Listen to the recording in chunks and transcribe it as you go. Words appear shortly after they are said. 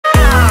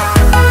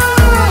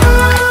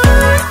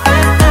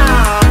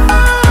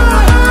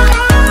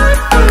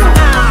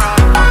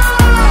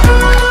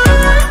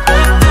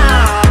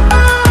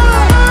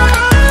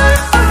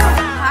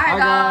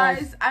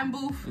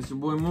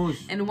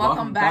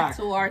welcome back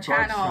to our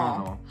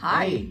channel.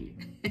 Hi.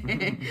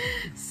 Hey.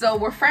 So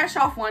we're fresh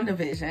off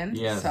WandaVision.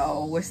 Yes.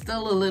 So we're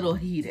still a little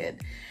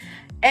heated.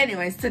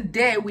 Anyways,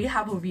 today we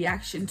have a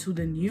reaction to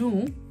the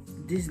new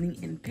Disney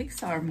and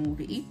Pixar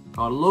movie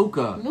called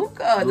Luca.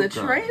 Luca, the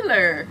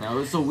trailer. Now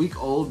it's a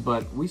week old,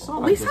 but we saw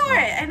it. We saw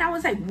it, and I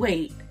was like,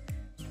 wait.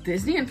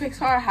 Disney and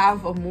Pixar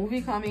have a movie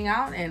coming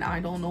out and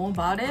I don't know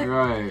about it.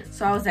 Right.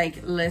 So I was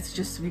like, let's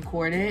just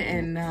record it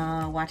and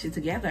watch it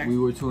together. We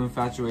were too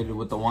infatuated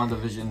with the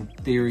WandaVision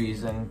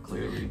theories, and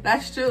clearly.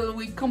 That's true.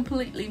 We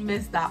completely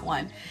missed that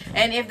one.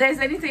 And if there's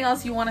anything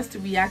else you want us to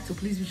react to,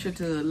 please be sure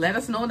to let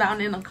us know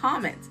down in the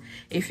comments.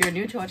 If you're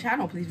new to our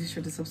channel, please be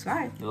sure to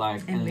subscribe.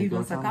 Like and leave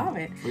us a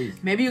comment. Please.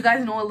 Maybe you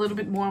guys know a little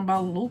bit more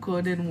about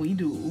Luca than we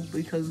do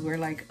because we're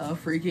like a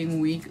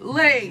freaking week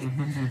late.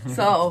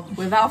 So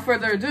without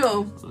further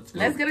ado,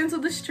 let's get into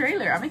this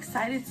trailer. I'm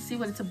excited to see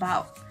what it's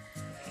about.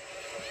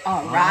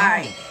 All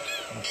right.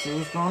 Let's see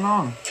what's going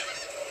on.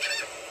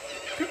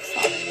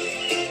 Pixar.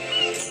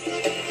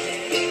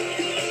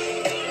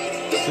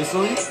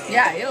 Sicily?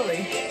 Yeah,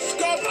 Italy.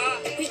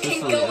 We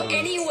can go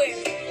anywhere.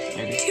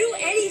 Do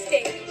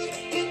anything.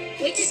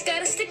 We just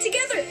gotta stick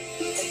together.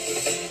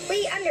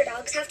 We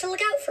underdogs have to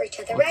look out for each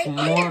other, right?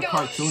 More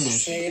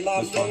cartoonish. This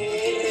one.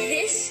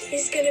 This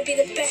is gonna be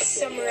the best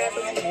summer ever.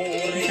 I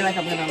feel like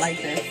I'm gonna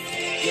like this.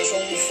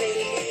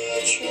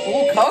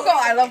 Oh, Coco!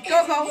 I love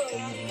Coco.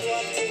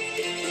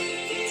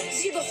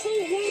 See the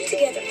whole world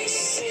together.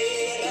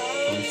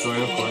 Toy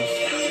Story, of course.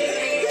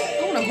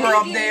 I wanna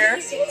grow up there.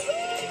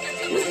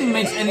 Disney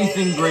makes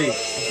anything great.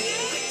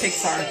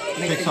 Pixar.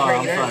 Makes Pixar. it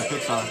I'm sorry,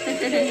 Pixar.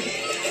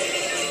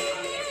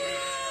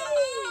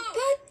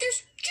 But there's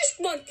just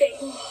one thing.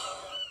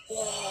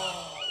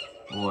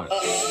 What?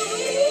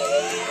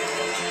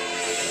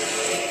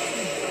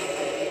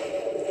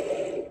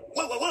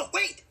 Whoa,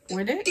 wait!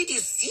 Did you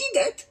see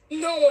that?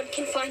 No one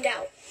can find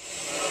out.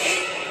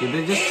 Did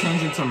they just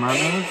change into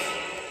mermaids?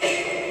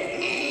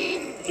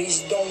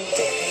 Please don't.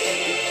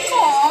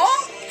 Aww.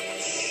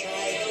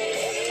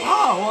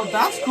 Oh, well,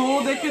 that's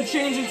cool. They could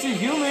change into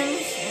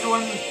humans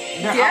when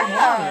they're out of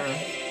water.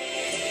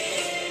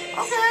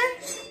 Okay.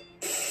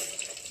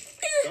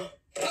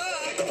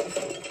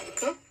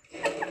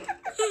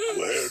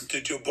 Where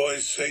did you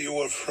boys say you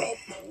were from?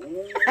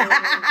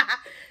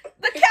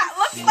 The cat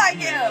looks like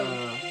him.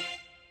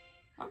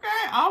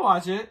 Okay, I'll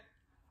watch it.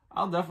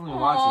 I'll definitely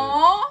watch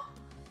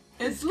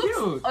it. It's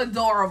cute.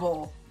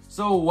 Adorable.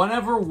 So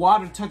whenever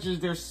water touches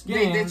their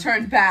skin, they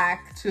turn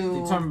back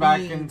to. They turn back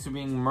into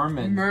being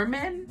mermen.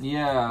 Mermen?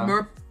 Yeah.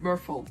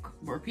 Merfolk.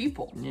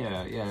 Merpeople.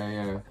 Yeah.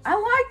 I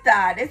like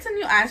that. It's a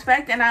new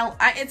aspect, and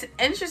it's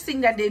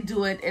interesting that they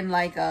do it in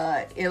like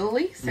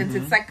Italy, since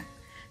it's like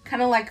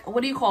kind of like,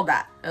 what do you call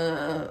that?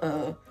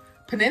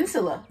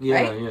 Peninsula,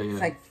 right? Yeah. It's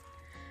like,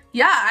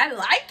 yeah, I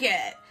like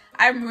it.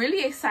 I'm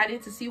really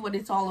excited to see what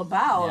it's all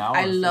about. Yeah,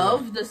 I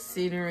love the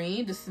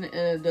scenery,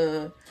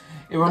 the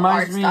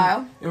art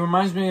style. It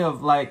reminds me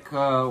of like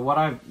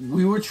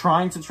we were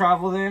trying to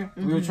travel there.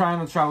 We were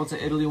trying to travel to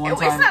Italy one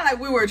time. It's not like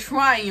we were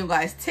trying, you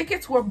guys.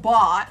 Tickets were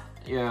bought.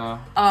 Yeah.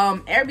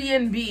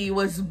 Airbnb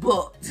was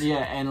booked. Yeah,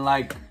 and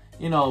like,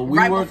 you know,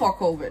 before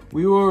COVID.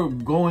 We were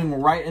going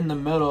right in the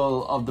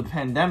middle of the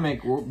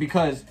pandemic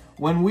because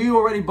when we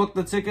already booked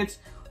the tickets,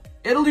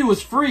 Italy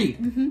was free,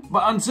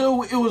 but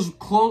until it was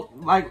close,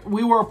 like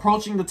we were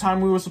approaching the time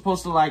we were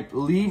supposed to like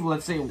leave.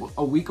 Let's say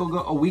a week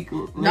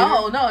later.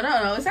 No.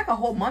 It's like a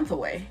whole month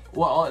away.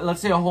 Well, let's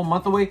say a whole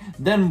month away.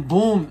 Then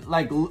boom,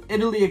 like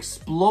Italy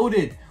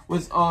exploded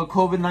with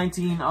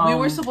COVID-19. We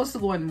were supposed to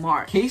go in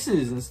March.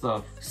 Cases and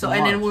stuff. So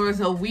and then it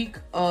was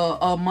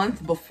a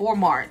month before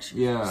March.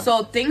 Yeah.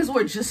 So things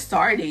were just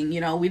starting.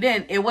 You know,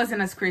 it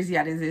wasn't as crazy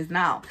as it is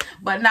now.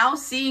 But now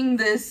seeing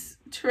this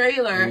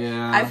trailer,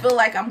 I feel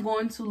like I'm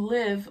going to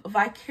live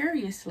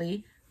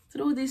vicariously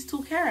through these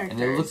two characters.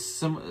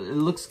 And it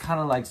looks kind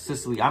of like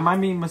Sicily. I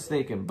might be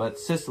mistaken, but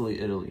Sicily,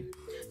 Italy.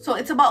 So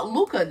it's about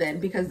Luca then,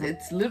 because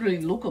it's literally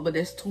Luca, but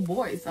there's two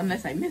boys,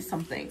 unless I missed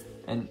something.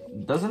 And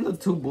doesn't the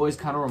two boys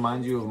kind of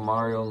remind you of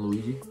Mario and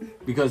Luigi?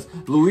 Because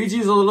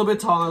Luigi's a little bit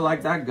taller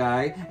like that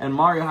guy, and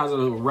Mario has a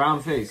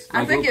round face.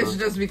 Like I think Luca. it's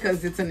just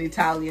because it's an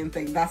Italian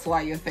thing. That's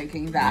why you're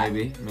thinking that.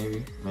 Maybe.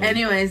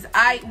 Anyways,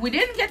 we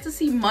didn't get to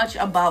see much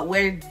about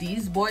where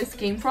these boys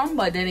came from,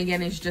 but then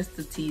again, it's just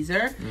a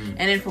teaser.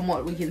 And then from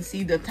what we can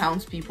see, the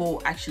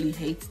townspeople actually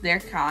hate their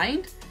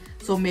kind.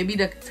 So maybe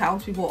the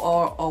townspeople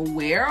are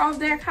aware of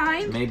their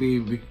kind.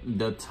 Maybe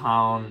the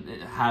town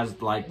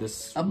has like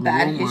this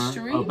bad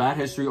history,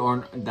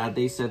 or that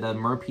they said that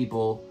mer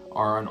people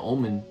are an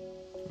omen.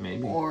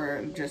 Maybe.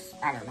 Or just,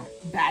 I don't know,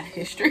 bad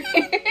history.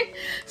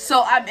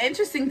 So I'm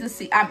interested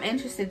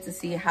to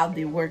see how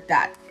they work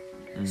that.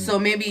 So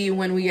maybe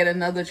when we get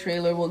another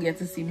trailer, we'll get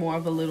to see more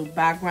of a little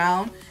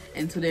background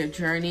into their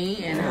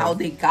journey and how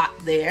they got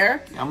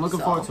there. Yeah, I'm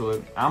looking forward to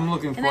it. I'm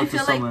looking forward to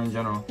summer in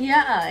general.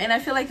 Yeah, and I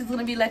feel like it's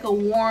gonna be like a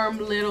warm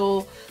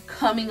little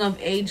coming of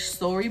age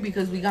story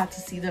because we got to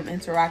see them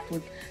interact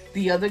with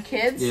the other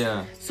kids.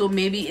 Yeah. So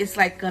maybe it's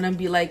like gonna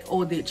be like,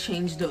 oh, they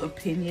changed the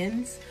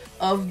opinions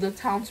of the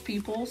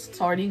townspeople,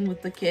 starting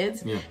with the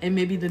kids, and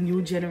maybe the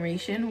new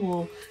generation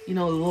will, you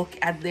know, look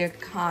at their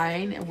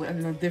kind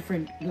in a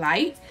different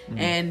light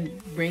and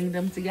bring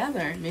them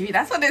together. Maybe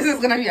that's what this is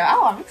gonna be.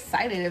 Oh, I'm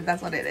excited if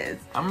that's what it is.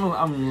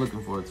 I'm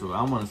looking forward to it.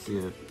 I want to see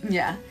it.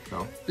 Yeah.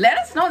 So let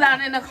us know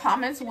down in the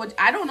comments. What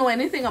I don't know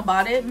anything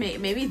about it.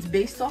 Maybe it's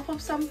based off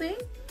of something.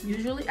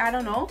 Usually, I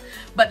don't know.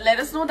 But let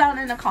us know down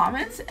in the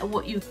comments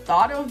what you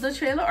thought of the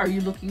trailer. Are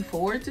you looking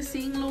forward to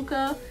seeing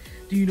Luca?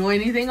 Do you know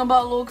anything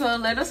about Luca?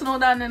 Let us know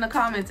down in the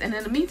comments. And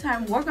in the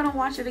meantime, we're gonna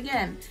watch it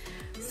again.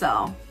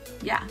 So,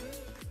 yeah.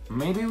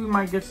 Maybe we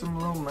might get some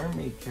Little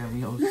Mermaid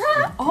cameos.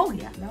 Oh,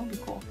 yeah. That would be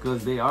cool.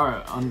 Because they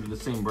are under the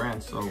same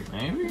brand, so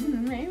maybe.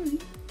 Maybe.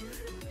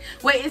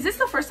 Wait, is this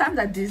the first time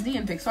that Disney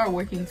and Pixar are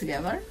working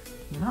together?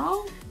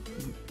 No.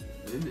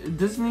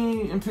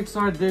 Disney and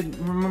Pixar did,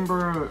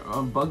 remember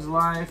Bug's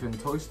Life and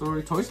Toy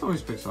Story? Toy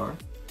Story's Pixar.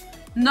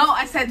 No,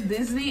 I said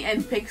Disney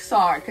and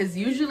Pixar. Because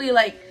usually,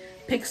 like,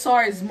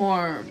 Pixar is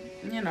more,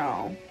 you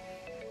know,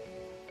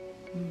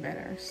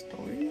 better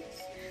stories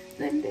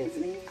than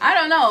Disney. I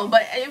don't know,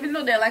 but even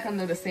though they're like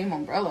under the same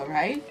umbrella,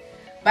 right?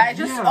 But I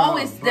just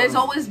there's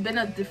always been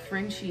a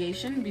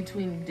differentiation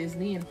between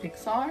Disney and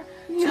Pixar.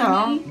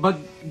 Yeah, but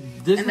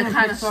Disney and the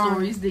kind Pixar, of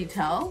stories they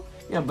tell.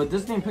 Yeah, but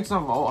Disney and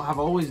Pixar have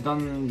always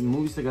done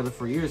movies together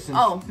for years since.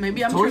 Oh,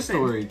 maybe I'm Toy tripping.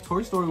 Story.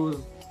 Toy Story was.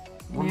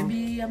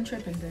 Maybe I'm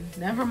tripping then.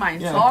 Never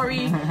mind. Yeah.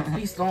 Sorry.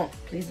 Please don't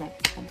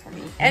come for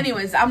me.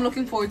 Anyways, I'm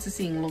looking forward to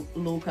seeing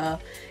Luca,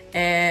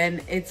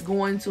 and it's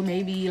going to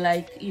maybe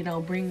like, you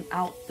know, bring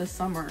out the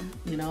summer,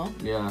 you know.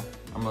 Yeah,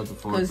 I'm looking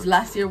forward. Because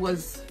last year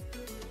was.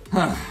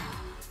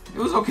 It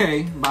was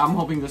okay, but I'm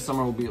hoping this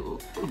summer will be a little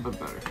bit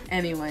better.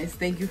 Anyways,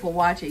 thank you for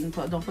watching.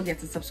 But don't forget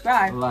to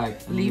subscribe,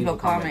 like, leave a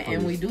comment,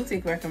 and we please. do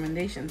take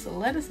recommendations. So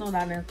let us know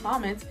down in the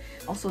comments.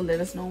 Also, let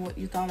us know what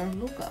you thought of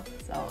Luca.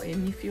 So,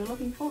 and if you're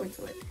looking forward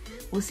to it,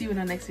 we'll see you in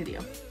the next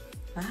video.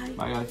 Bye.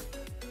 Bye, guys.